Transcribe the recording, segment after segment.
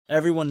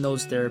Everyone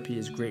knows therapy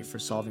is great for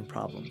solving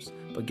problems,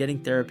 but getting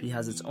therapy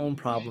has its own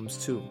problems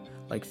too,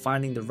 like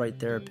finding the right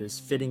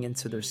therapist, fitting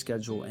into their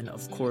schedule, and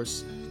of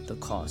course, the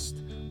cost.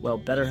 Well,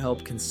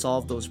 BetterHelp can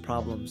solve those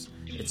problems.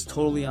 It's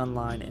totally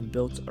online and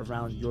built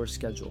around your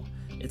schedule.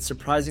 It's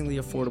surprisingly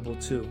affordable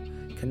too.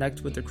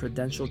 Connect with a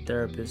credentialed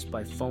therapist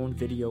by phone,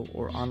 video,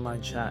 or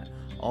online chat,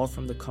 all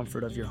from the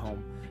comfort of your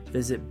home.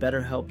 Visit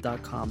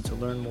BetterHelp.com to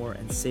learn more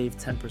and save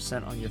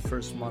 10% on your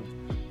first month.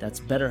 That's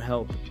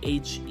BetterHelp,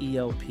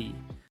 H-E-L-P.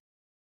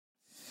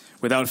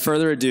 Without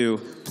further ado,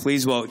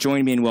 please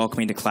join me in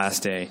welcoming to Class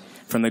Day,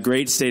 from the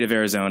great state of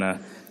Arizona,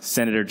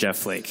 Senator Jeff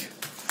Flake.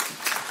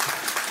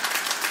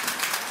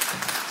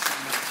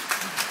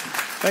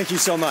 Thank you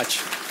so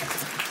much.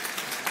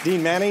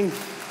 Dean Manning,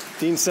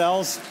 Dean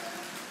Sells,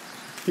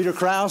 Peter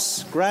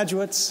Krause,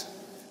 graduates,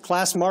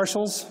 class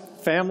marshals,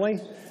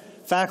 family,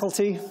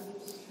 faculty,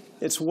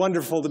 it's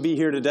wonderful to be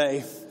here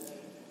today.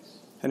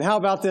 And how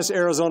about this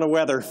Arizona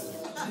weather?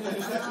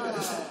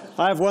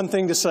 I have one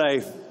thing to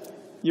say.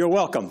 You're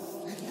welcome.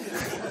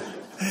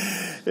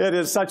 It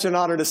is such an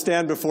honor to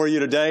stand before you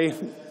today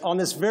on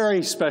this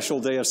very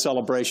special day of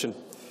celebration.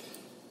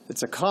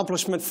 It's an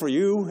accomplishment for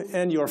you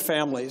and your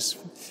families.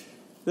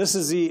 This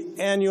is the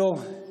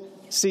annual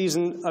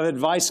season of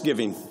advice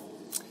giving.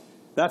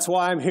 That's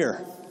why I'm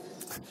here.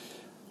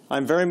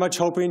 I'm very much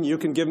hoping you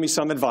can give me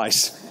some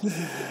advice.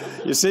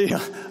 You see,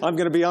 I'm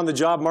going to be on the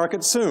job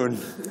market soon,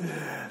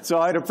 so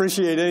I'd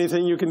appreciate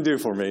anything you can do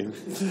for me.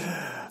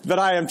 But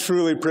I am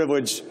truly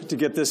privileged to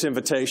get this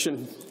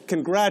invitation.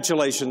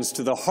 Congratulations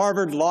to the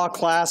Harvard Law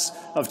Class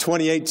of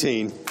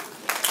 2018.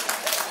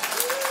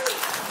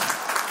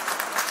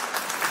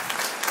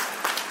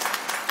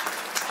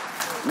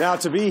 Now,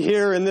 to be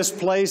here in this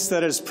place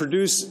that has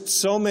produced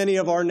so many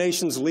of our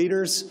nation's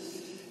leaders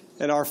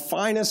and our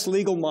finest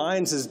legal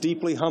minds is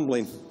deeply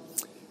humbling.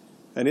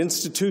 An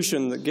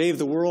institution that gave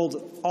the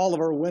world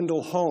Oliver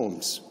Wendell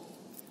Holmes,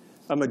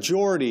 a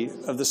majority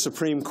of the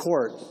Supreme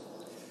Court,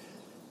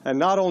 and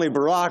not only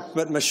Barack,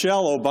 but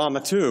Michelle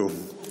Obama, too.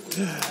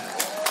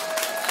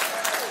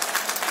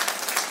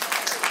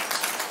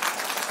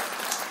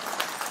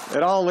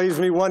 It all leaves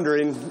me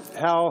wondering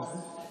how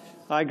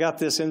I got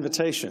this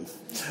invitation.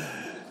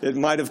 It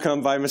might have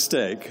come by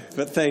mistake,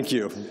 but thank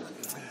you.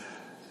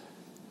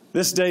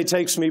 This day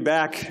takes me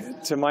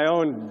back to my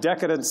own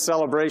decadent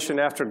celebration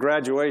after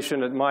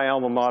graduation at my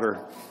alma mater,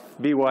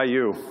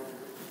 BYU.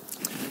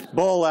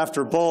 Bowl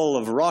after bowl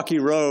of Rocky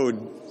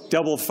Road,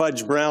 double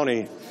fudge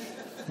brownie,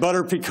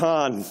 butter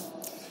pecan.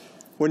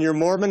 When you're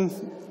Mormon,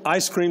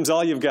 ice cream's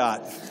all you've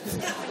got.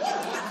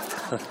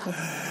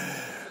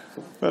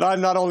 But I'm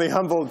not only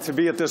humbled to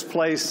be at this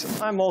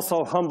place, I'm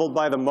also humbled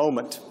by the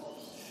moment.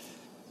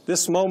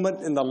 This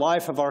moment in the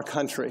life of our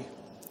country.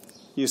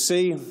 You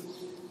see,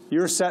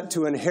 you're set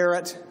to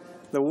inherit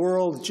the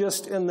world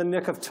just in the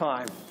nick of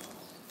time.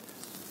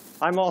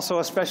 I'm also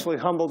especially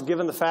humbled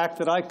given the fact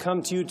that I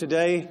come to you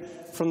today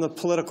from the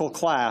political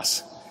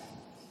class.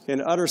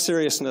 In utter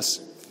seriousness,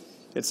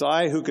 it's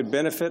I who could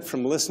benefit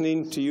from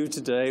listening to you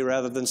today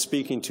rather than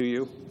speaking to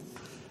you.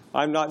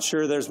 I'm not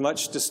sure there's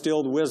much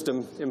distilled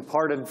wisdom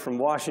imparted from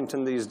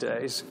Washington these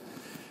days,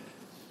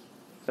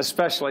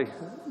 especially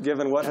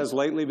given what has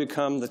lately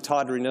become the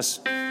tawdriness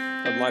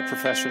of my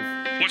profession.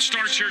 What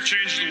starts here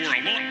changes the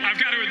world. Well, I've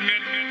got to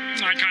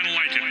admit, I kind of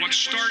like it. What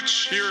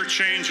starts here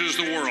changes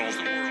the world.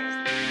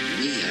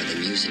 We are the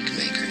music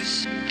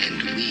makers,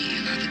 and we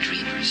are the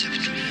dreamers of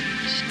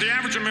dreams. The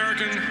average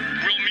American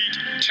will meet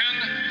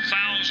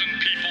 10,000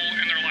 people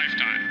in their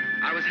lifetime.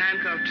 I was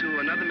handcuffed to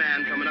another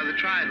man from another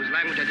tribe whose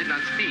language I did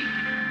not speak.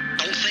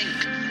 Don't think.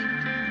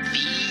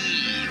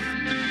 Feel.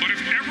 But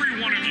if every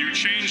one of you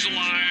changed the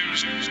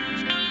lives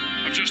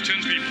of just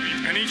 10 people,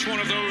 and each one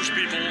of those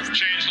people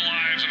changed the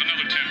lives of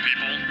another 10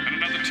 people, and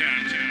another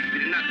 10. We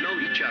did not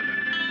know each other.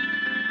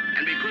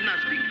 And we could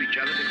not speak to each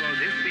other because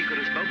if we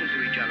could have spoken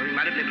to each other, we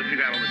might have been able to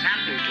figure out what was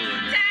happening to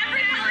us. To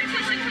every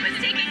politician who is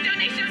taking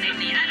donations from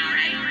the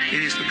NRA.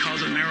 It is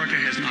because America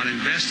has not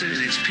invested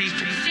in its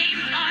people. Shame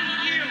on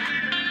you.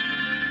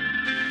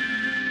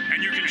 And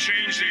you can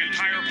change the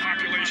entire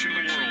population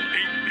of the world,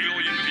 8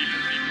 billion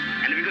people.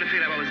 And if we could have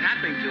figured out what was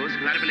happening to us,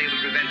 we might have been able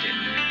to prevent it.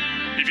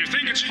 If you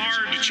think it's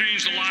hard to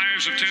change the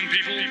lives of 10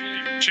 people,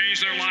 change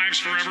their lives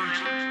forever,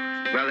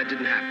 well, that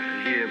didn't happen,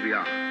 and here we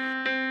are.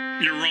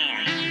 You're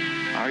wrong.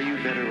 Are you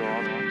better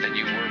off Than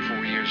you were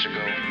 4 years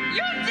ago.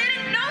 You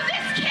didn't know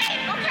this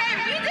kid, okay?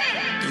 We did.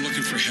 They're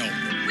looking for help.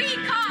 We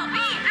call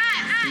BS.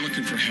 They're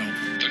looking for help.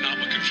 They're not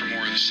looking for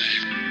more of the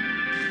same.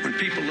 When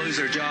people lose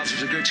their jobs,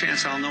 there's a good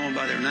chance I'll know them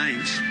by their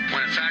names.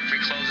 When a factory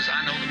closes,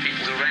 I know the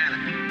people who ran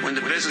it. When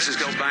the businesses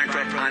go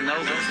bankrupt, I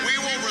know them. We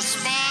will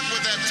respond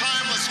with that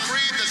timeless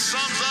creed that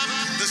sums up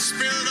the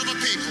spirit of a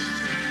people.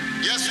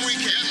 Yes, we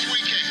can. Yes, we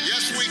can.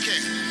 Yes, we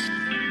can.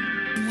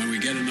 And when we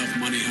get enough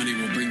money, honey,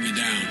 we'll bring you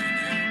down.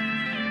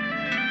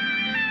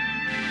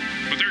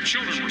 But their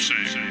children were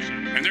saved,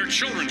 and their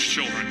children's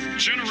children.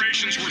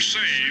 Generations were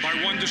saved by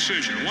one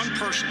decision, one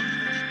person.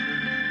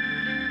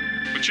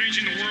 But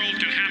changing the world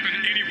can happen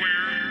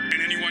anywhere,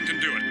 and anyone can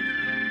do it.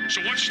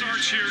 So what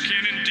starts here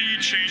can indeed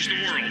change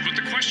the world, but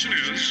the question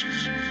is,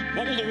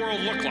 what will the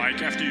world look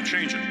like after you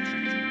change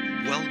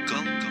it?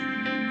 Welcome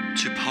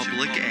to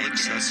Public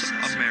Access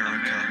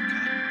America.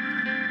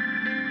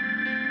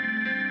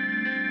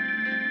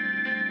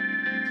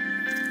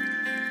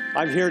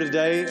 I'm here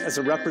today as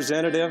a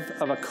representative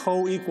of a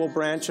co-equal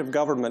branch of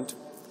government,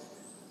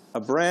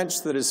 a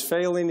branch that is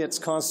failing its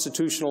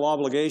constitutional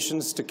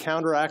obligations to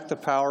counteract the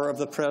power of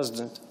the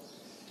president,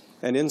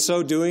 and in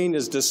so doing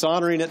is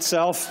dishonoring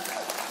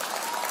itself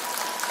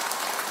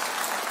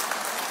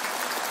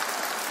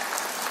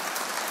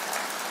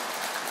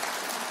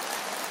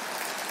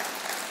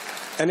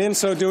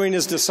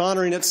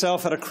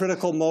at a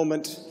critical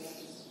moment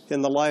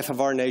in the life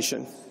of our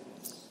nation.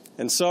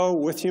 And so,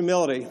 with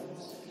humility,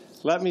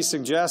 let me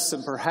suggest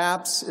that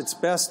perhaps it's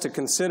best to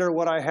consider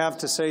what I have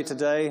to say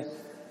today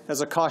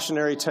as a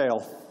cautionary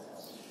tale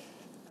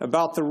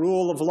about the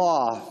rule of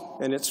law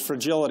and its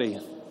fragility,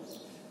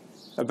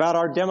 about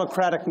our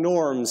democratic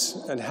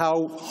norms and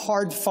how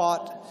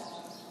hard-fought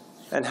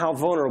and how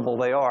vulnerable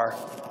they are,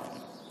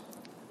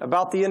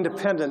 about the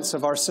independence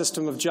of our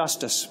system of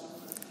justice,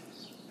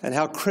 and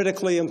how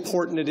critically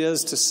important it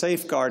is to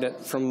safeguard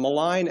it from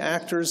malign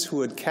actors who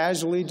would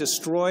casually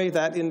destroy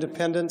that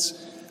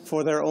independence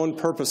for their own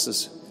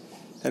purposes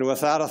and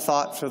without a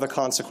thought for the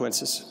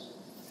consequences.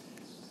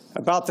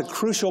 About the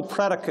crucial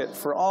predicate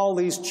for all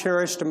these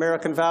cherished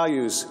American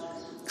values,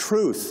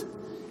 truth,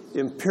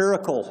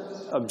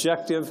 empirical,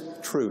 objective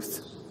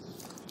truth.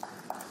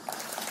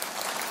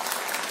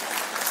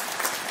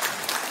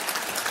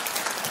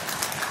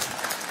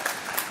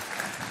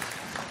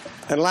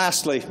 And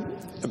lastly,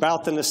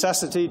 about the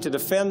necessity to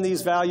defend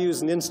these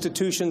values and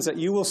institutions that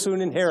you will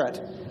soon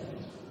inherit,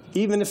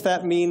 even if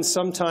that means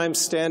sometimes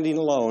standing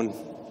alone,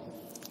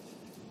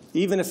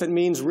 even if it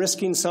means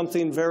risking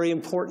something very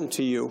important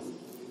to you,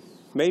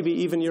 maybe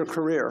even your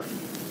career,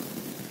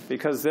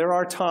 because there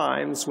are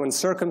times when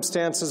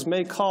circumstances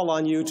may call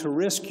on you to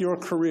risk your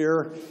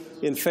career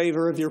in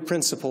favor of your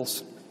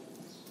principles.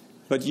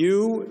 But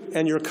you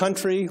and your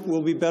country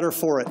will be better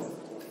for it.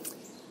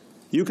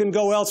 You can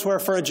go elsewhere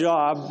for a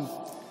job,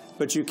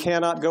 but you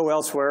cannot go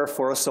elsewhere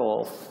for a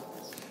soul.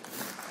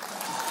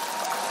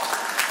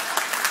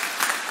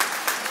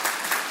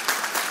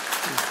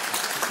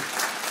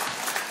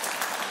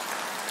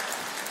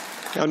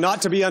 Now,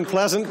 not to be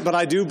unpleasant, but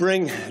I do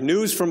bring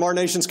news from our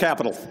nation's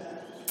capital.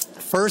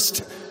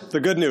 First, the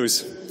good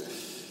news.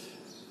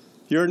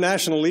 Your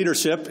national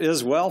leadership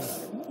is, well,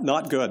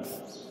 not good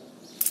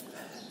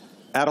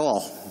at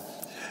all.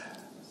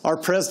 Our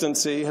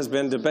presidency has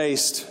been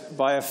debased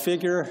by a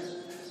figure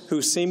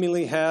who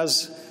seemingly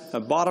has a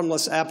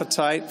bottomless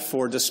appetite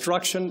for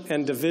destruction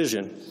and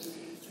division,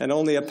 and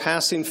only a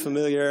passing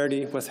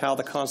familiarity with how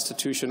the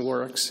Constitution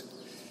works.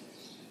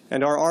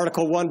 And our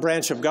Article I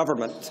branch of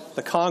government,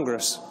 the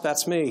Congress,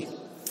 that's me,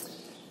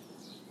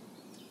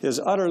 is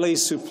utterly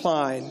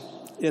supine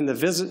in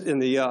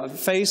the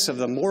face of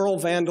the moral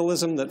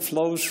vandalism that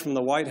flows from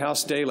the White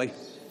House daily.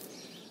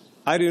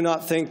 I do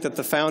not think that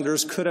the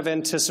founders could have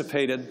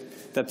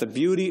anticipated that the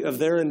beauty of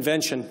their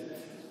invention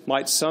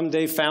might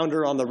someday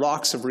founder on the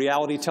rocks of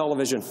reality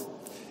television,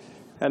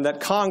 and that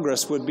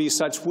Congress would be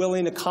such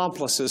willing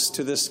accomplices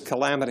to this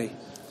calamity.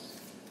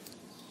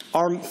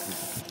 Our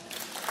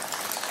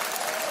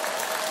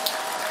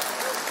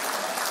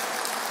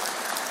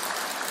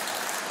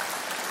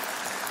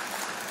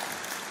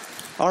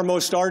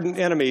most ardent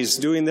enemies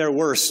doing their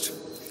worst,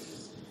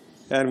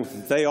 and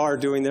they are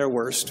doing their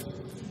worst,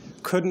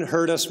 couldn't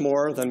hurt us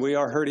more than we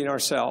are hurting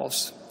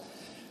ourselves.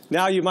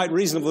 Now you might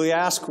reasonably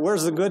ask,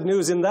 where's the good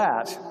news in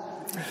that?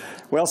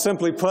 Well,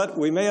 simply put,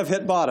 we may have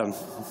hit bottom.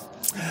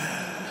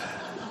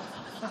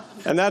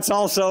 And that's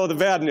also the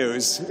bad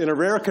news. In a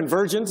rare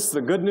convergence,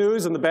 the good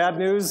news and the bad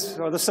news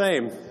are the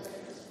same.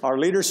 Our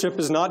leadership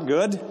is not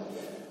good,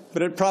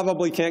 but it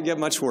probably can't get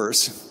much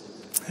worse.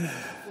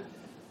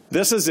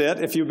 This is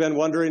it, if you've been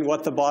wondering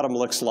what the bottom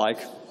looks like.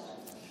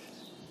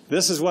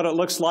 This is what it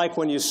looks like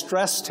when you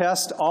stress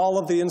test all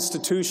of the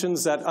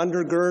institutions that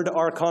undergird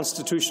our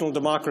constitutional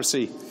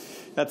democracy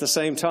at the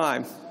same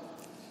time.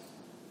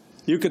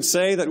 You could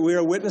say that we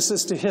are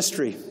witnesses to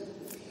history,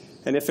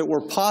 and if it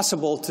were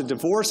possible to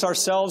divorce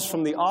ourselves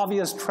from the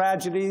obvious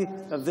tragedy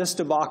of this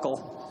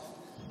debacle,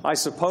 I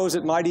suppose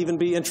it might even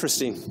be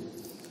interesting.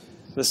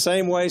 The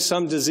same way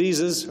some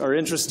diseases are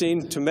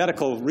interesting to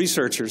medical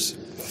researchers.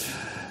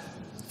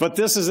 But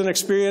this is an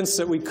experience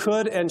that we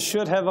could and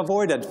should have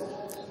avoided.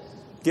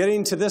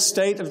 Getting to this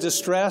state of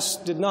distress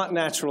did not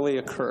naturally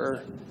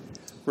occur.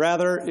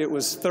 Rather, it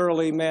was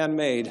thoroughly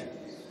man-made.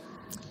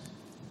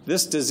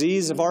 This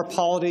disease of our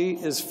polity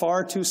is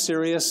far too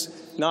serious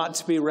not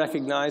to be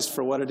recognized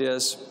for what it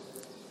is.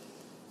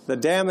 The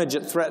damage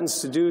it threatens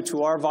to do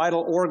to our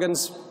vital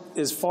organs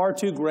is far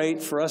too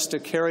great for us to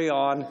carry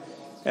on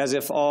as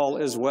if all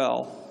is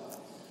well.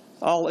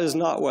 All is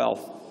not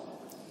well.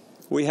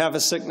 We have a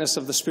sickness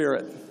of the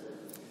spirit.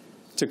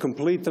 To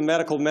complete the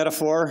medical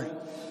metaphor,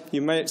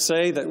 you might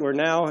say that we're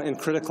now in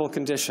critical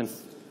condition.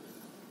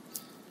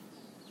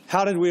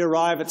 How did we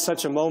arrive at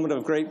such a moment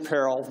of great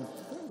peril?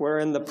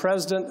 wherein the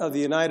President of the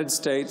United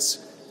States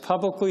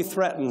publicly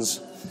threatens,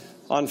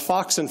 on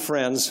Fox and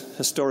Friends,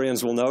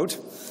 historians will note,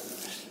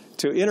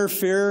 to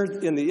interfere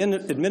in the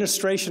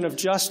administration of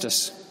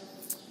justice,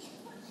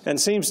 and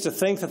seems to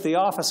think that the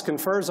office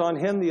confers on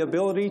him the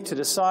ability to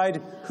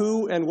decide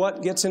who and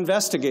what gets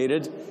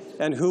investigated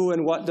and who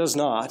and what does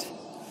not.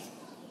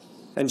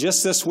 And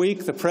just this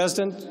week, the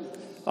President,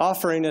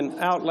 offering an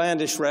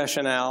outlandish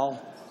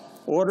rationale,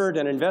 ordered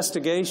an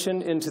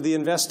investigation into the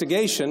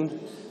investigation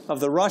of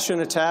the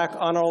Russian attack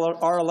on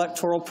our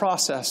electoral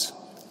process.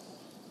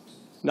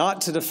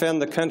 Not to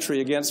defend the country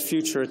against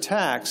future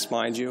attacks,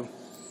 mind you,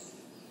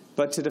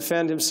 but to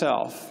defend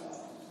himself.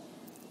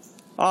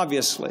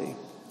 Obviously,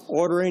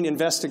 ordering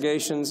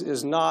investigations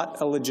is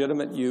not a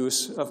legitimate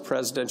use of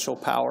presidential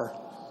power.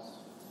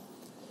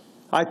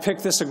 I pick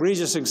this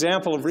egregious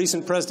example of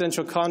recent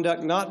presidential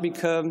conduct not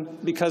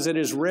because it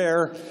is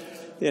rare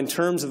in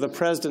terms of the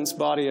president's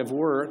body of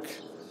work,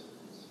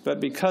 but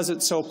because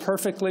it so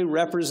perfectly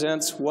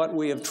represents what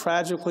we have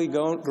tragically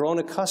grown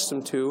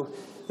accustomed to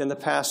in the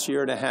past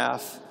year and a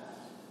half.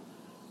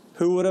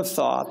 Who would have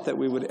thought that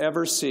we would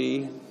ever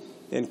see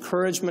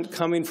encouragement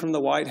coming from the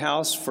White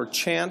House for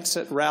chants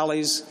at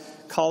rallies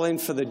calling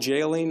for the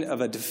jailing of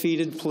a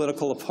defeated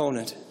political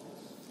opponent?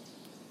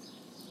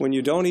 When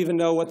you don't even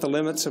know what the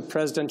limits of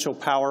presidential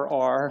power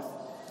are,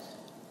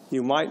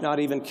 you might not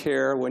even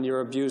care when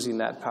you're abusing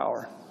that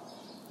power.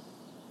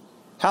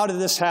 How did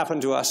this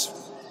happen to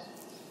us?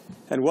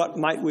 And what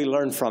might we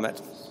learn from it?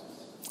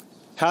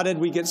 How did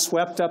we get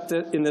swept up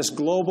in this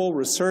global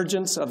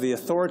resurgence of the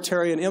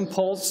authoritarian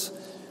impulse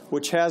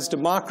which has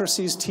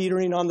democracies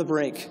teetering on the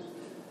brink,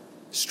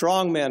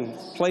 strong men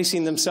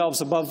placing themselves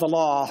above the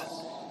law,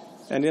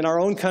 and in our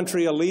own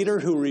country a leader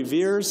who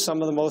reveres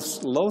some of the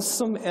most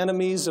loathsome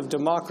enemies of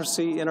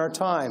democracy in our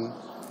time?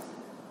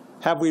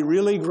 Have we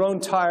really grown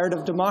tired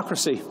of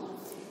democracy?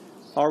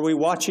 Are we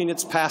watching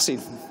its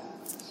passing,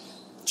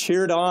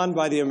 cheered on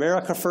by the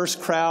America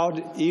First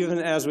crowd, even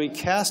as we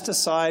cast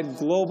aside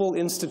global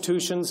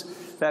institutions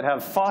that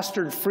have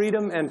fostered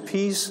freedom and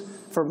peace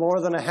for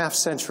more than a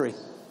half-century?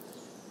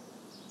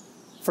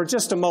 For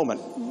just a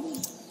moment,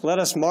 let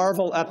us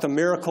marvel at the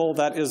miracle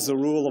that is the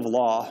rule of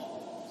law.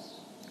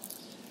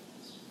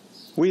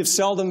 We have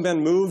seldom been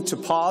moved to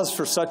pause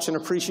for such an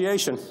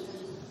appreciation,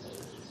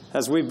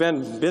 as we've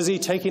been busy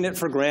taking it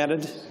for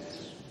granted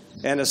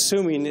and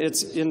assuming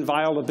its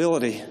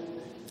inviolability,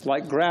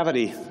 like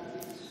gravity.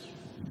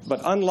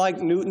 But unlike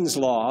Newton's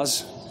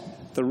laws,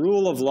 the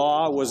rule of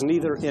law was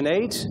neither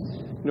innate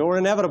nor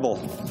inevitable.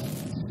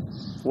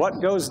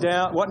 What goes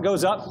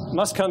up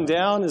must come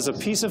down is a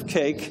piece of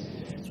cake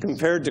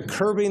compared to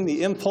curbing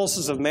the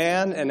impulses of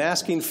man and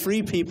asking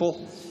free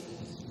people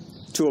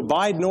to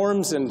abide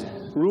norms and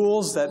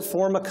rules that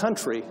form a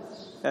country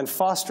and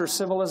foster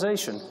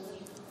civilization.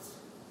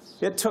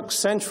 It took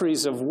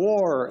centuries of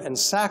war and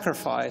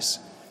sacrifice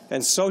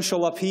and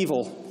social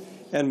upheaval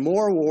and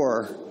more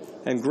war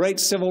and great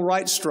civil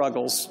rights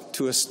struggles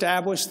to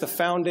establish the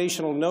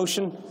foundational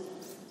notion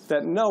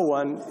that no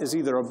one is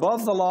either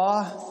above the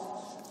law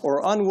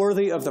or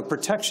unworthy of the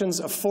protections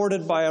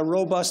afforded by a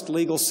robust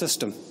legal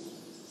system.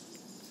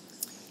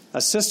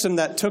 A system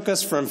that took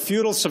us from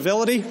feudal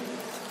civility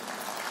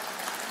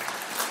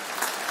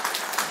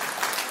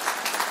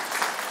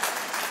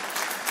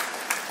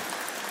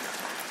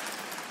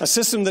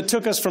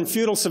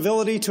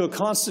to a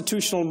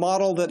constitutional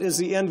model that is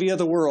the envy of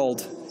the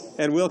world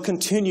and will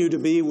continue to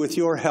be with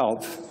your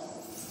help.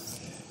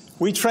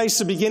 We trace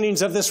the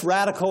beginnings of this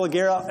radical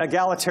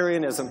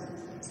egalitarianism,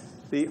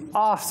 the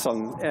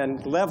awesome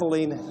and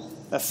leveling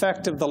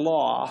effect of the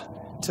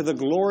law, to the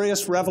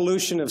glorious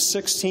revolution of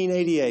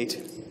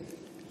 1688,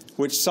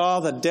 which saw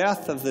the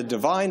death of the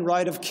divine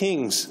right of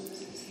kings,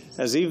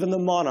 as even the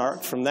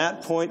monarch from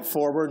that point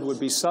forward would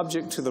be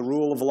subject to the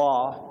rule of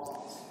law,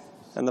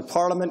 and the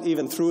Parliament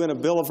even threw in a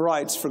Bill of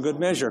Rights for good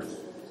measure.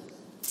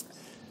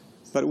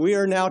 But we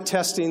are now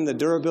testing the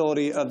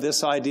durability of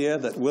this idea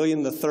that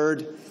William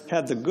III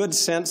had the good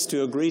sense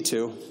to agree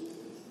to,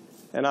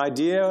 an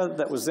idea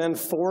that was then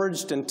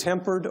forged and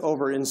tempered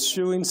over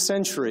ensuing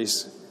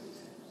centuries,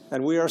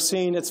 and we are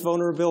seeing its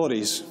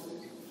vulnerabilities.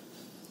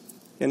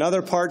 In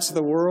other parts of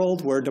the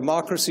world where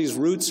democracy's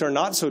roots are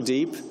not so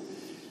deep,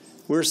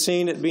 we're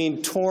seeing it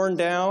being torn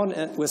down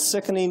with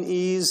sickening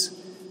ease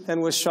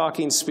and with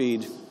shocking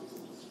speed.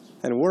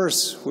 And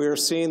worse, we are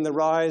seeing the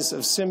rise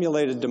of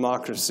simulated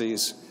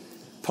democracies,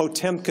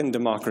 Potemkin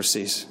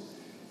democracies,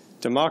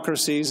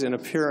 democracies in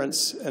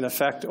appearance and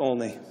effect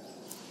only.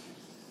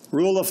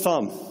 Rule of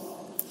thumb: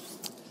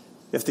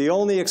 if the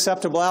only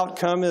acceptable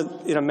outcome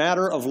in a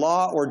matter of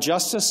law or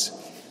justice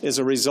is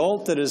a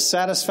result that is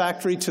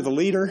satisfactory to the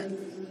leader,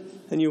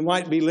 then you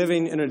might be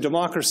living in a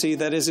democracy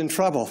that is in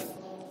trouble.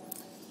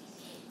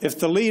 If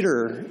the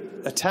leader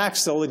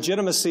attacks the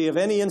legitimacy of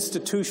any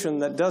institution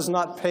that does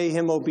not pay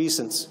him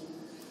obeisance,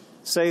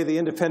 say the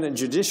independent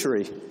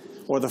judiciary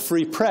or the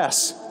free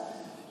press,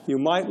 you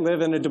might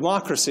live in a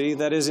democracy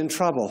that is in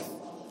trouble.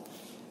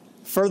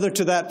 Further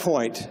to that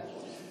point,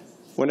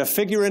 when a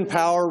figure in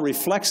power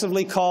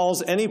reflexively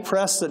calls any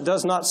press that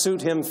does not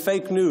suit him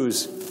fake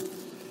news,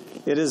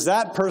 it is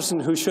that person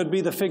who should be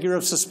the figure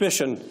of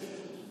suspicion,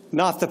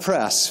 not the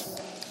press.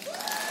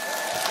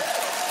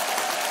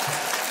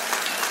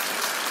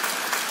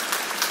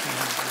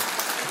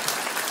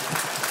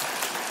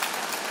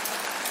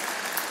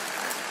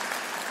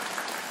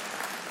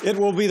 It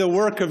will be the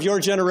work of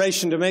your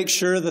generation to make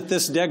sure that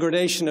this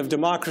degradation of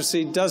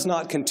democracy does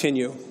not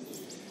continue,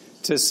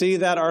 to see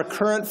that our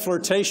current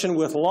flirtation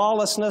with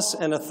lawlessness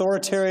and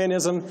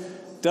authoritarianism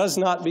does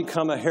not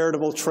become a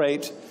heritable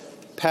trait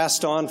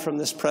passed on from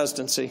this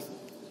presidency.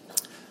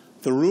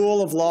 The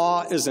rule of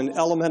law is an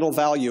elemental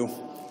value,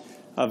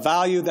 a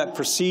value that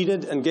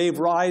preceded and gave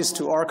rise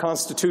to our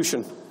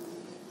Constitution.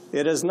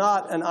 It is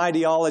not an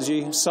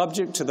ideology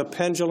subject to the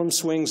pendulum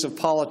swings of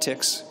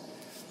politics,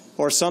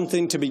 or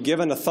something to be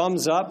given a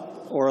thumbs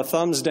up or a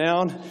thumbs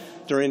down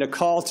during a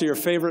call to your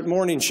favorite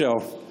morning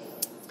show.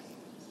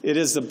 It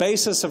is the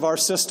basis of our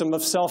system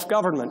of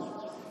self-government.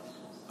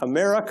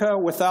 America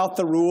without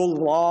the rule of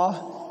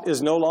law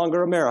is no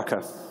longer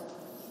America.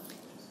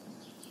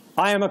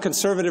 I am a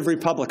conservative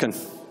Republican,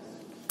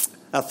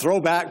 a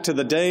throwback to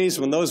the days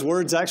when those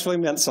words actually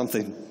meant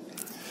something,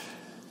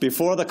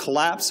 before the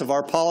collapse of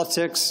our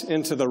politics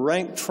into the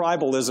rank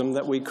tribalism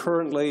that we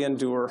currently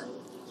endure.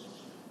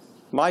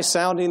 My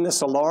sounding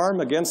this alarm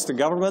against a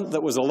government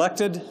that was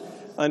elected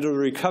under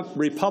a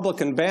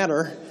Republican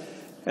banner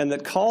and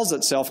that calls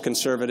itself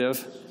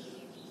conservative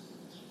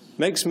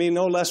makes me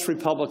no less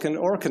Republican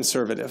or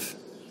conservative.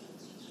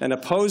 And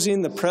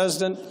opposing the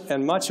president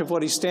and much of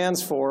what he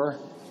stands for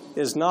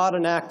is not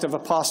an act of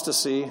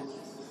apostasy.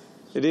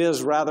 It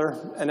is, rather,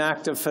 an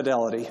act of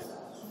fidelity.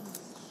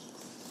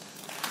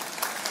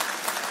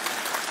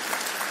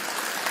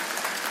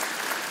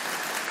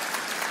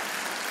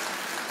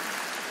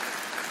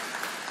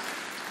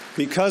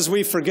 Because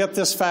we forget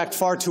this fact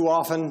far too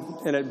often,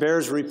 and it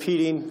bears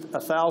repeating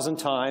 1,000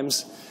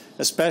 times,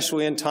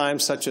 especially in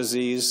times such as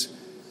these,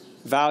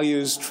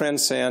 values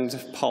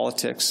transcend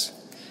politics.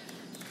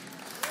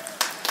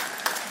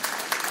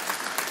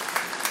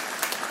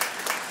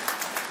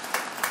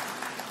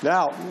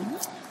 Now,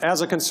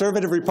 as a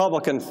conservative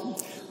Republican,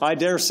 I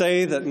dare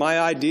say that my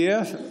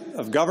idea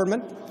of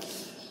government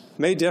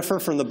may differ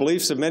from the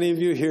beliefs of many of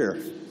you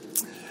here.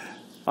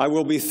 I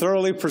will be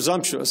thoroughly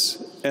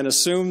presumptuous and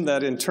assume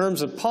that in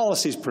terms of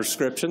policy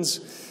prescriptions,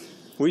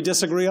 we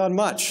disagree on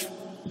much.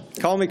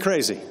 Call me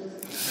crazy.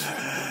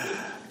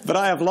 But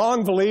I have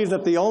long believed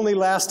that the only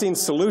lasting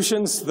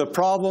solutions to the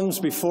problems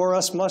before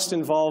us must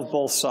involve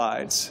both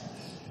sides.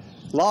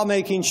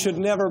 Lawmaking should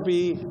never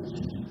be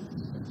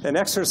an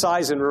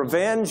exercise in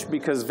revenge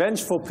because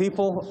vengeful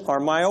people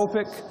are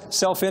myopic,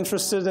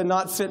 self-interested, and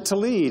not fit to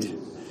lead.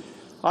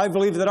 I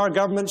believe that our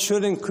government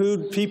should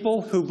include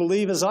people who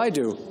believe as I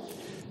do,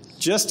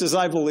 just as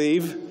I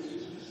believe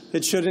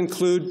it should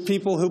include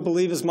people who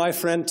believe as my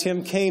friend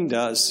Tim Kaine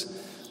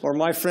does, or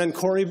my friend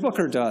Cory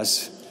Booker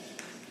does.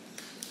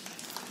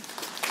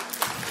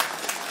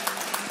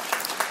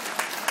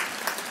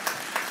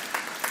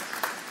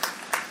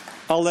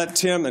 I'll let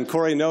Tim and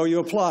Cory know you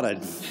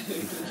applauded.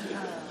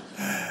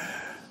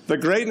 The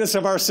greatness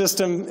of our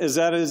system is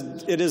that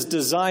it is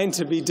designed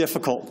to be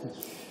difficult.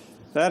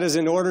 That is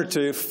in order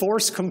to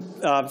force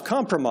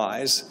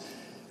compromise.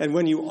 And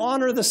when you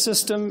honor the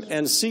system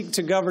and seek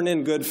to govern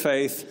in good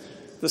faith,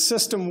 the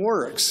system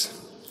works.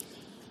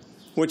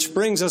 Which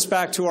brings us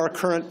back to our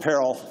current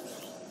peril.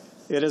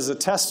 It is a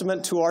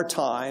testament to our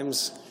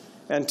times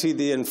and to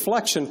the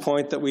inflection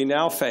point that we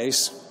now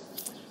face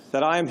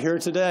that I am here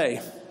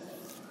today.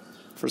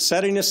 For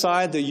setting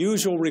aside the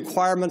usual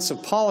requirements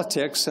of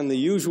politics and the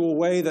usual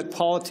way that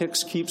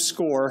politics keeps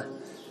score,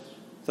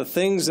 the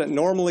things that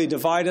normally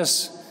divide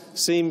us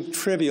seem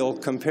trivial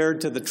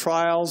compared to the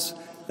trials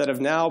that have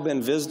now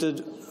been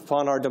visited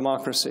upon our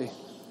democracy.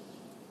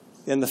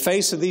 In the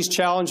face of these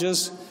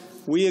challenges,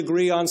 we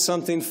agree on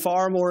something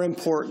far more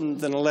important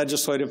than a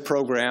legislative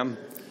program,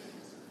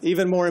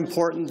 even more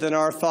important than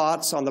our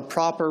thoughts on the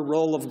proper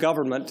role of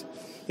government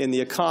in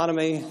the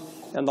economy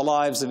and the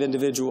lives of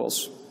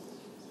individuals.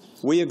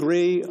 We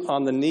agree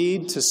on the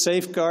need to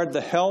safeguard the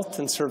health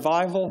and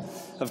survival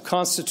of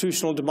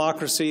constitutional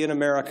democracy in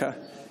America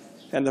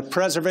and the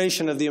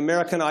preservation of the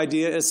American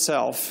idea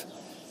itself,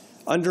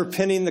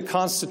 underpinning the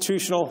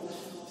constitutional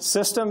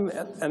system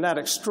and that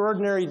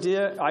extraordinary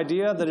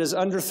idea that is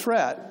under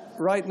threat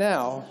right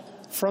now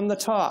from the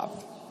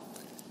top.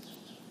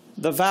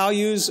 The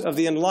values of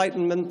the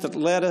Enlightenment that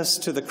led us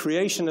to the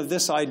creation of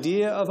this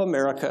idea of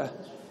America,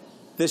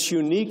 this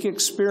unique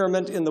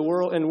experiment in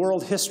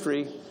world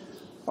history,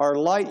 are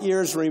light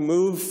years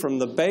removed from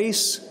the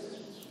base,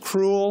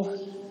 cruel,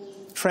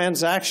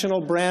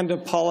 transactional brand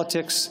of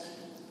politics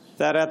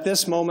that at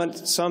this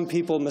moment some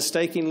people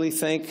mistakenly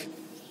think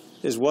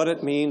is what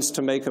it means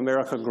to make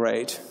America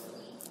great.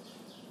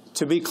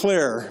 To be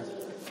clear,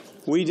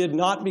 we did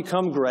not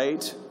become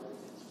great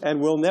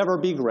and will never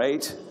be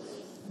great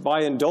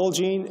by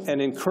indulging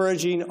and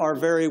encouraging our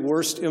very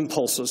worst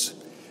impulses.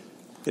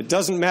 It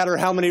doesn't matter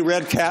how many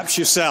red caps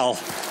you sell.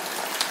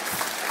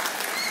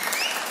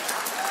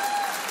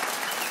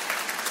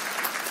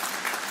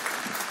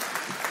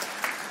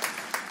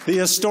 The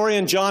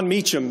historian John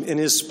Meacham, in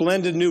his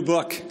splendid new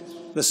book,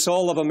 The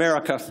Soul of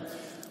America,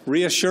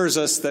 reassures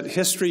us that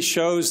history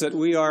shows that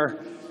we are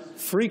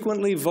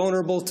frequently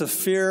vulnerable to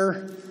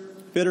fear,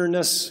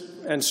 bitterness,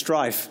 and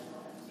strife.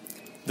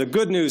 The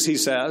good news, he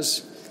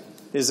says,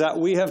 is that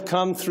we have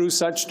come through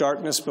such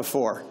darkness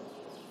before.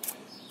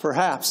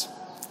 Perhaps,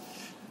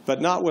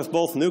 but not with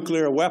both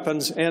nuclear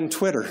weapons and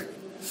Twitter.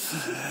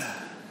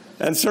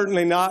 And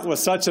certainly not with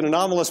such an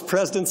anomalous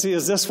presidency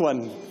as this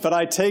one. But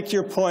I take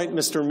your point,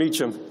 Mr.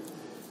 Meacham,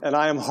 and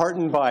I am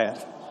heartened by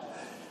it.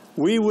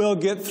 We will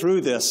get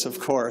through this, of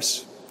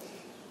course,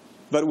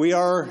 but we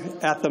are,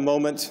 at the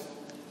moment,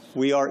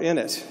 we are in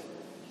it,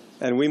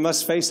 and we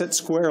must face it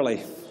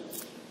squarely,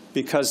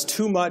 because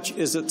too much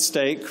is at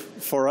stake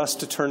for us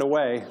to turn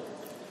away,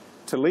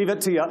 to leave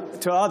it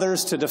to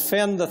others to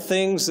defend the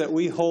things that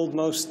we hold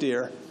most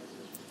dear.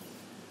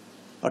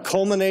 A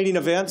culminating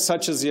event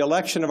such as the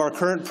election of our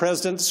current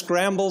president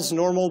scrambles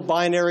normal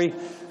binary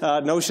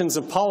notions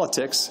of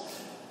politics,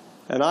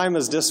 and I'm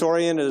as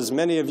disoriented as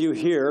many of you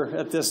here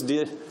at this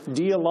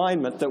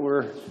de-alignment that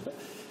we're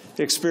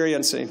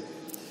experiencing.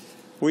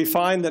 We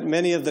find that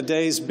many of the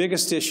day's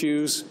biggest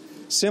issues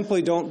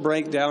simply don't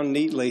break down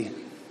neatly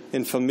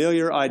in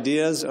familiar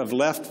ideas of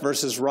left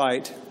versus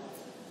right,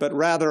 but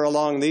rather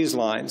along these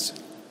lines.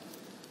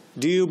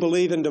 Do you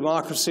believe in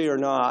democracy or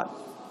not?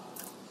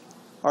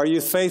 Are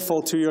you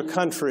faithful to your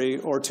country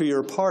or to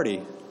your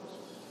party?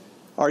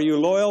 Are you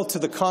loyal to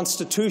the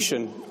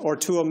Constitution or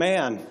to a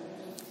man?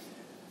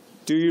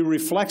 Do you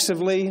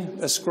reflexively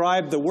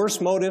ascribe the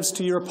worst motives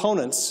to your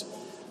opponents,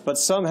 but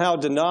somehow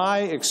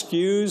deny,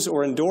 excuse,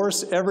 or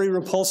endorse every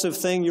repulsive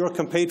thing your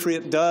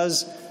compatriot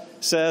does,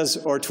 says,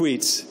 or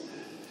tweets?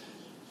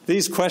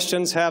 These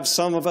questions have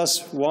some of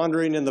us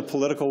wandering in the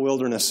political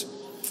wilderness.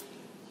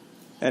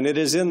 And it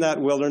is in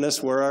that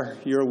wilderness where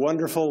your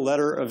wonderful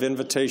letter of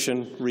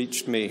invitation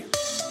reached me.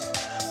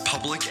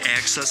 Public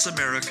Access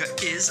America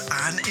is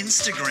on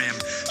Instagram,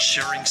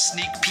 sharing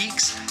sneak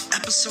peeks,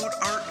 episode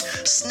art,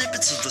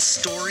 snippets of the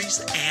stories,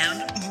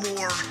 and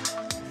more.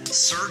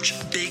 Search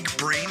Big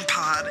Brain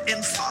Pod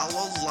and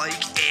follow,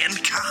 like,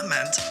 and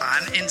comment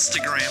on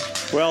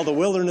Instagram. Well, the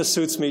wilderness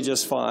suits me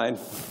just fine.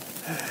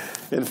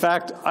 In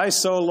fact, I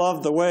so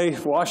love the way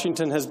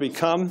Washington has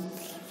become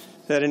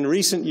that in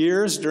recent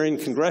years, during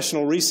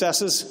congressional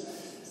recesses,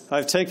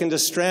 I've taken to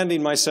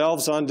stranding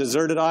myself on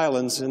deserted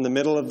islands in the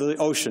middle of the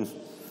ocean,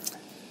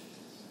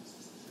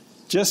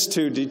 just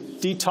to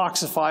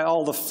detoxify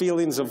all the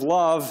feelings of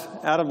love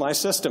out of my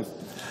system.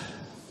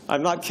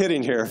 I'm not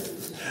kidding here.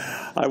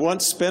 I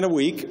once spent a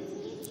week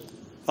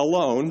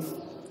alone,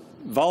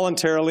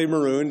 voluntarily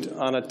marooned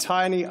on a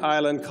tiny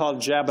island called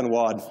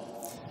Jabonwad,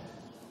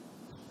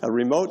 a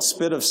remote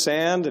spit of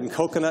sand and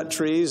coconut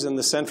trees in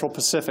the Central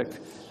Pacific,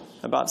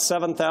 about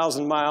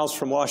 7,000 miles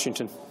from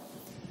Washington.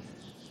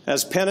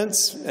 As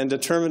penance and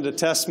determined to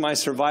test my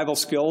survival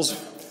skills,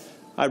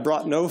 I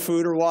brought no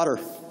food or water,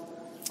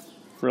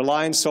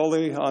 relying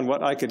solely on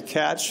what I could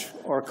catch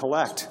or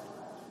collect.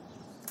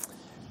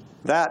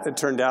 That, it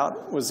turned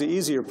out, was the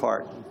easier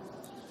part.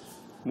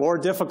 More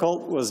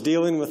difficult was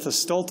dealing with the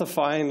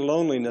stultifying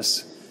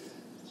loneliness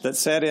that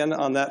set in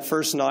on that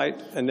first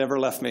night and never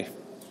left me.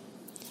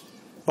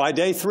 By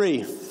day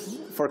 3,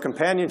 for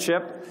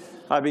companionship,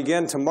 I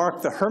began to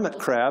mark the hermit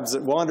crabs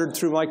that wandered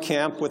through my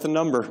camp with a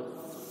number,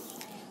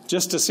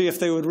 just to see if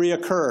they would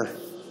reoccur.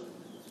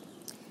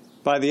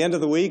 By the end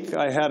of the week,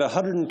 I had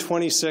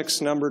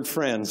 126 numbered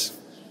friends.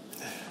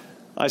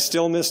 I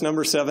still miss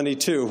number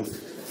 72.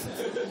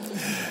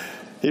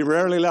 He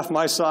rarely left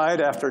my side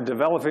after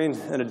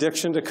developing an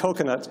addiction to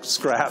coconut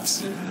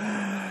scraps.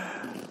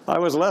 I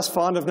was less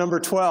fond of number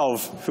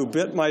 12,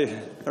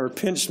 who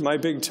pinched my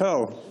big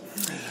toe.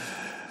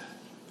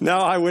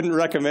 Now, I wouldn't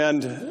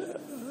recommend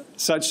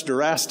such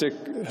drastic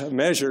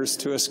measures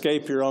to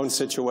escape your own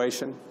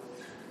situation.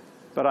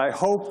 But I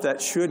hope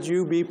that should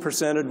you be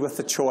presented with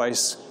the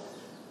choice,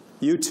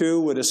 you too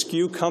would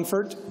eschew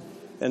comfort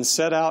and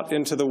set out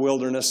into the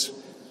wilderness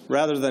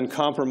rather than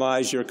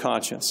compromise your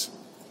conscience.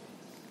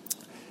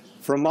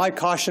 From my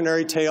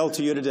cautionary tale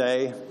to you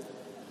today,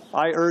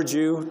 I urge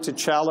you to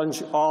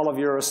challenge all of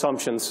your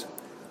assumptions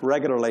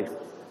regularly.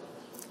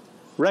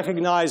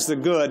 Recognize the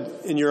good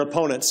in your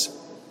opponents.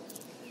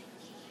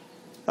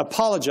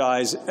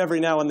 Apologize every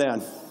now and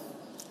then.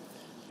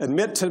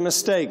 Admit to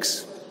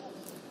mistakes.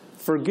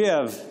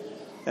 Forgive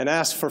and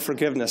ask for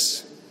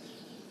forgiveness.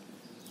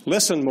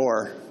 Listen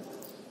more.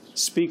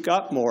 Speak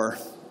up more.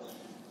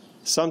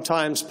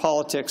 Sometimes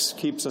politics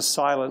keeps us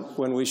silent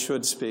when we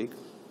should speak.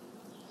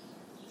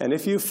 And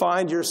if you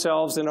find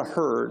yourselves in a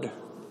herd,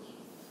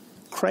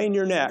 crane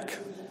your neck.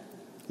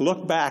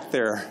 Look back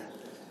there.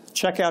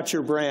 Check out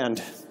your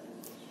brand.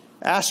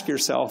 Ask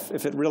yourself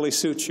if it really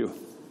suits you.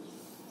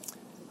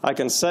 I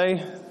can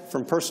say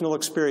from personal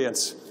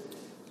experience,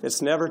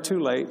 it's never too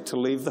late to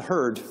leave the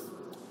herd.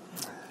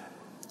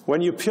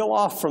 When you peel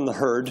off from the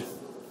herd,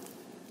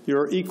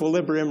 your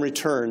equilibrium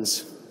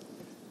returns.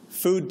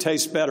 Food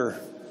tastes better.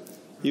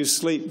 You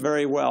sleep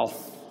very well.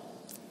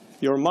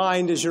 Your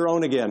mind is your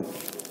own again.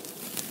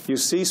 You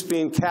cease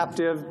being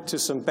captive to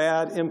some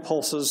bad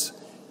impulses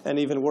and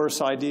even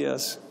worse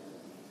ideas.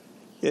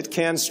 It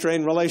can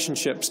strain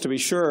relationships, to be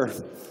sure.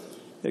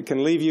 It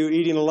can leave you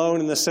eating alone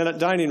in the Senate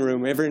dining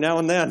room every now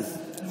and then.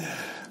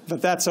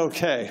 But that's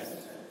okay.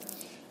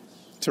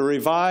 To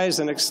revise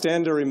and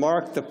extend a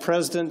remark the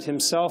President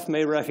himself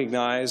may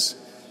recognize,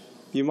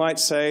 you might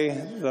say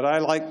that I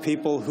like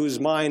people whose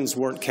minds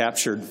weren't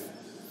captured.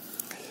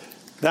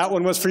 That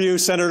one was for you,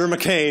 Senator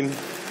McCain.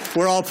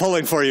 We're all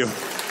pulling for you.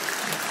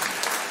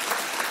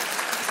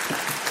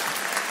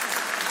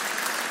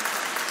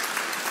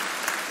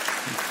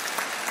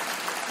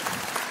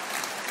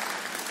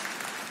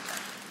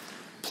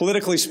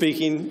 Politically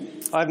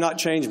speaking, I've not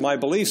changed my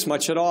beliefs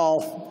much at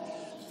all,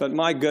 but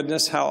my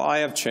goodness, how I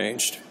have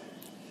changed.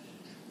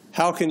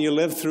 How can you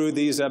live through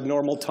these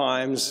abnormal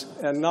times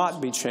and not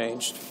be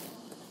changed?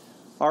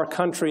 Our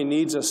country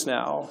needs us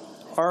now.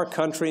 Our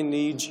country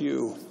needs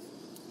you.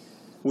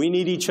 We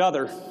need each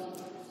other,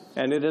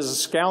 and it is a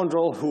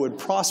scoundrel who would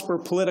prosper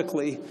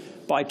politically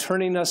by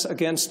turning us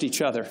against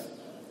each other.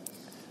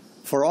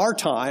 For our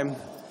time,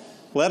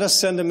 let us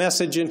send a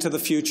message into the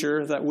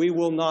future that we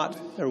will not,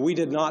 or we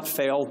did not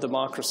fail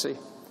democracy,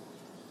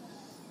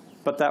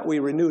 but that we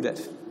renewed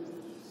it.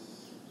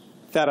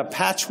 That a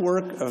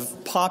patchwork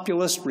of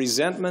populist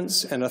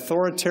resentments and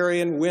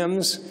authoritarian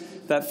whims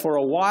that for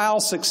a while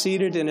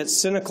succeeded in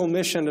its cynical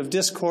mission of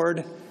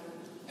discord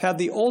had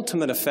the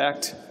ultimate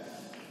effect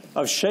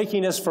of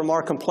shaking us from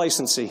our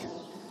complacency,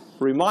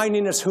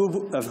 reminding us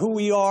of who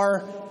we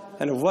are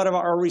and of what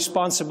our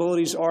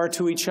responsibilities are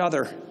to each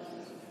other,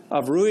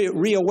 of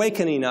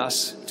reawakening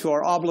us to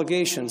our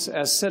obligations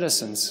as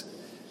citizens.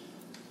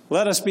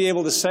 Let us be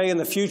able to say in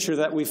the future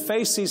that we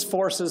face these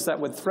forces that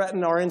would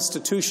threaten our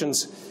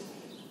institutions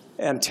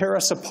and tear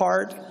us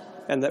apart,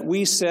 and that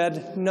we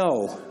said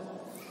no.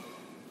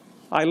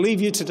 I leave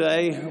you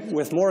today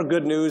with more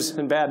good news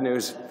than bad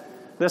news.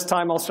 This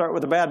time I'll start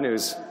with the bad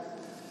news,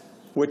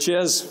 which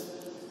is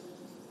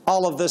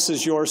all of this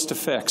is yours to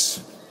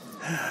fix.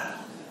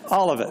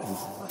 All of it.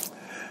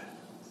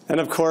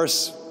 And of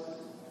course,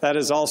 that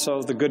is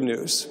also the good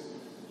news.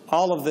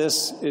 All of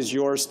this is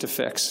yours to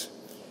fix.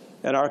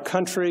 And our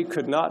country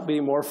could not be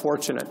more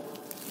fortunate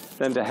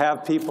than to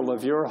have people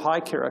of your high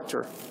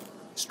character,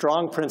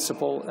 strong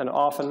principle, and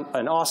often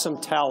an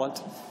awesome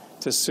talent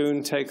to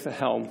soon take the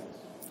helm.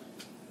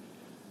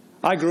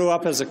 I grew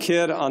up as a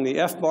kid on the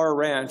F-Bar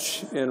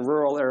Ranch in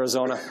rural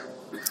Arizona.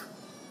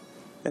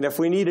 And if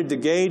we needed to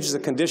gauge the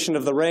condition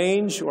of the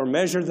range or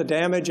measure the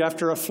damage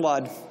after a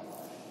flood,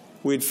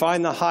 we'd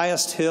find the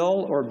highest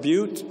hill or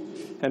butte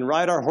and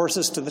ride our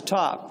horses to the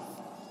top.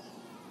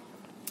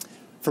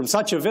 From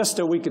such a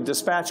vista, we could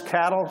dispatch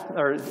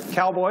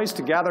cowboys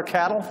to gather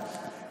cattle,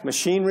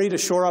 machinery to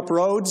shore up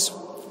roads,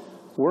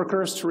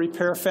 workers to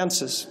repair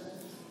fences,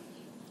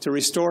 to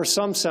restore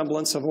some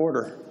semblance of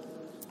order.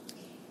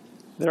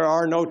 There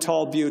are no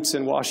tall buttes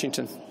in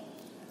Washington,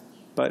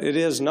 but it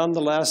is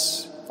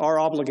nonetheless our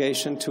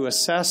obligation to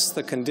assess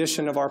the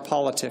condition of our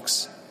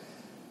politics,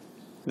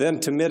 then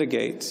to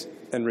mitigate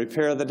and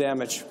repair the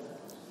damage.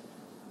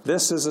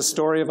 This is a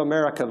story of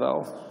America,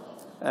 though,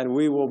 and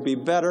we will be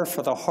better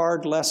for the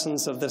hard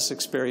lessons of this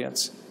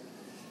experience.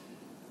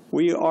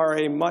 We are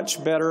a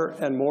much better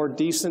and more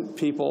decent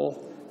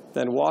people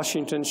than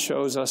Washington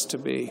shows us to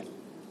be.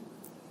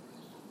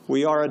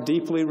 We are a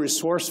deeply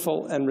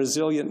resourceful and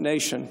resilient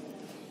nation,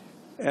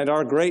 and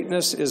our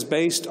greatness is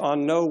based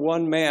on no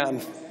one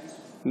man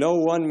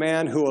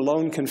who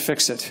alone can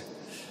fix it,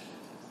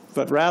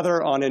 but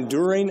rather on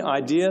enduring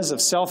ideas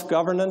of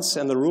self-governance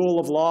and the rule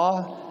of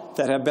law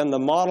that have been the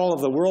model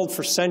of the world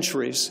for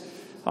centuries,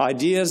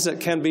 ideas that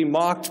can be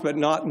mocked but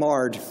not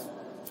marred.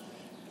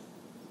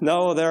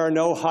 No, there are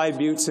no high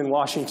buttes in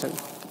Washington,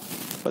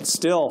 but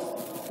still,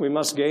 we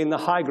must gain the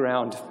high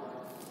ground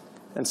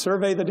and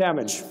survey the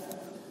damage.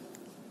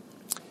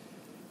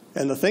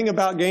 And the thing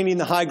about gaining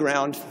the high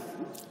ground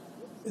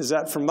is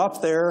that from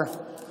up there,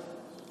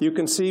 you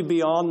can see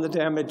beyond the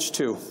damage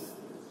too.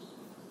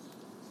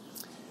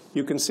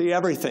 You can see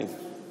everything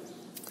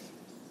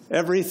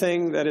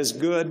that is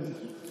good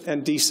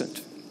and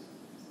decent.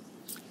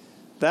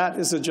 That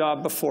is the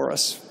job before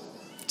us,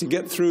 to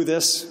get through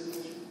this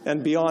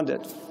and beyond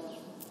it.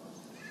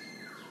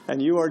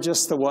 And you are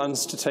just the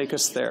ones to take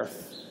us there.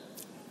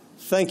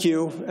 Thank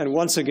you, and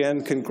once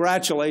again,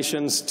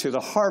 congratulations to the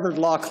Harvard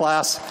Law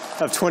class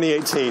of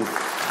 2018.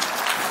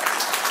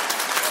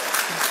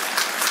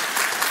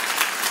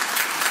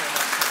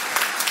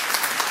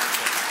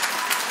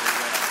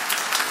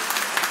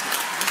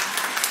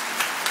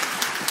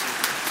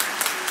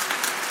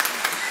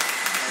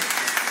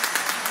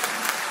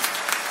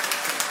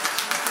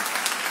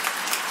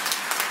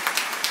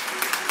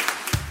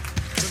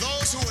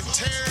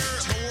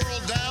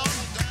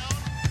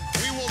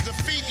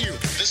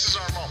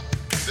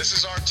 This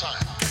is our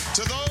time.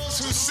 To those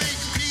who seek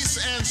peace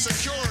and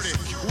security,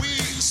 we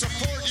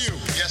support you.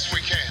 Yes, we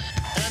can.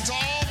 And to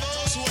all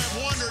those who have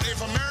wondered if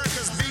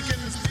America's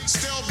beacon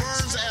still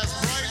burns as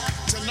bright,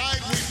 tonight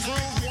we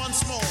prove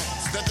once more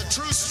that the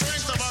true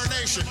strength of our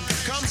nation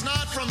comes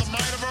not from the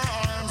might of our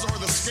arms,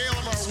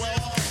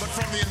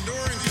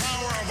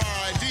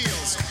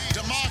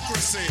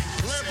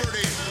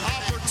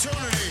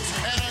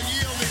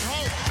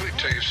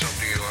 tell you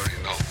something you already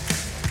know.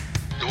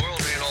 The world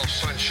ain't all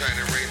sunshine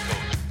and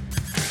rainbows.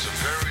 It's a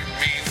very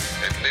mean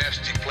and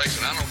nasty place,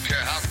 and I don't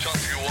care how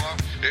tough you are,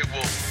 it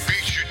will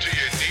beat you to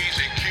your knees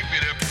and keep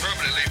you there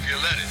permanently if you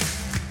let it.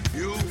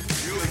 You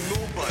and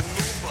nobody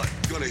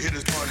gonna hit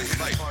as hard as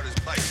fight.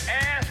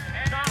 Ask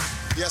not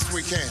Yes,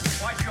 we can.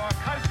 what your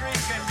country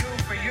can do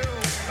for you.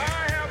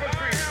 I have a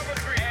dream.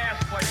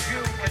 Ask what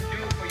you can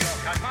do for your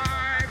country.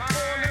 My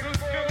poor little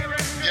children.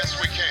 Yes,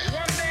 we can.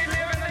 One day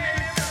live in a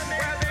nation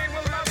where they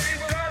will not be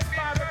judged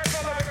by the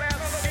color of their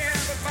skin,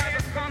 but by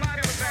the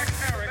content of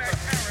their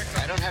character.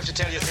 I don't have to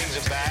tell you things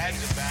are bad.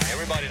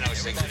 Everybody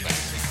knows things are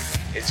bad.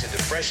 It's a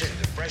depression.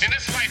 In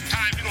this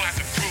lifetime, you don't have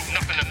to prove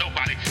nothing to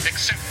nobody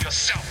except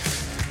yourself.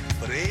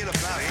 But it ain't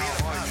about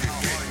how hard you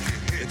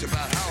get. It's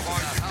about how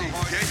hard you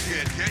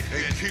get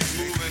and keep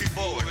moving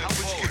forward. How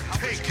much you can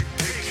take and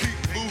keep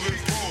moving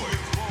forward.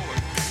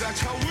 That's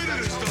how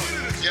winning is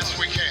done. Yes,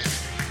 we can.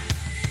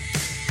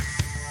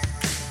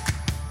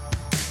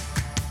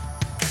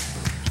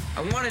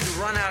 I wanted to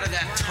run out of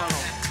that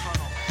tunnel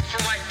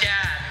for my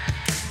dad.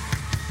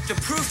 To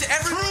prove to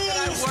everyone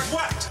that I worked.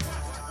 What?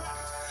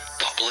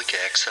 Public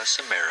Access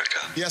America.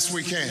 Yes,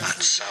 we can. On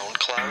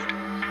SoundCloud,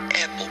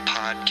 Apple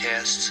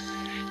Podcasts,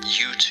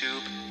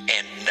 YouTube,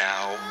 and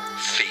now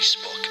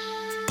Facebook.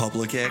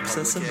 Public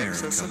Access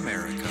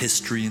America.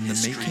 History in the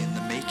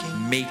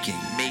making. Making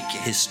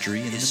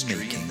history in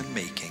the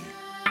making.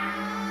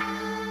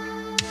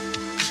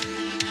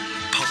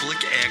 Public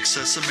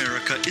Access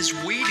America is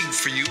waiting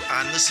for you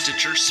on the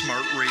Stitcher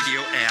Smart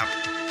Radio app.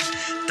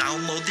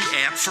 Download the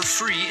app for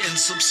free and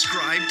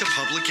subscribe to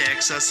Public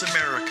Access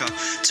America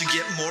to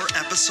get more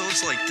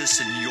episodes like this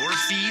in your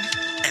feed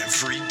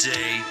every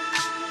day.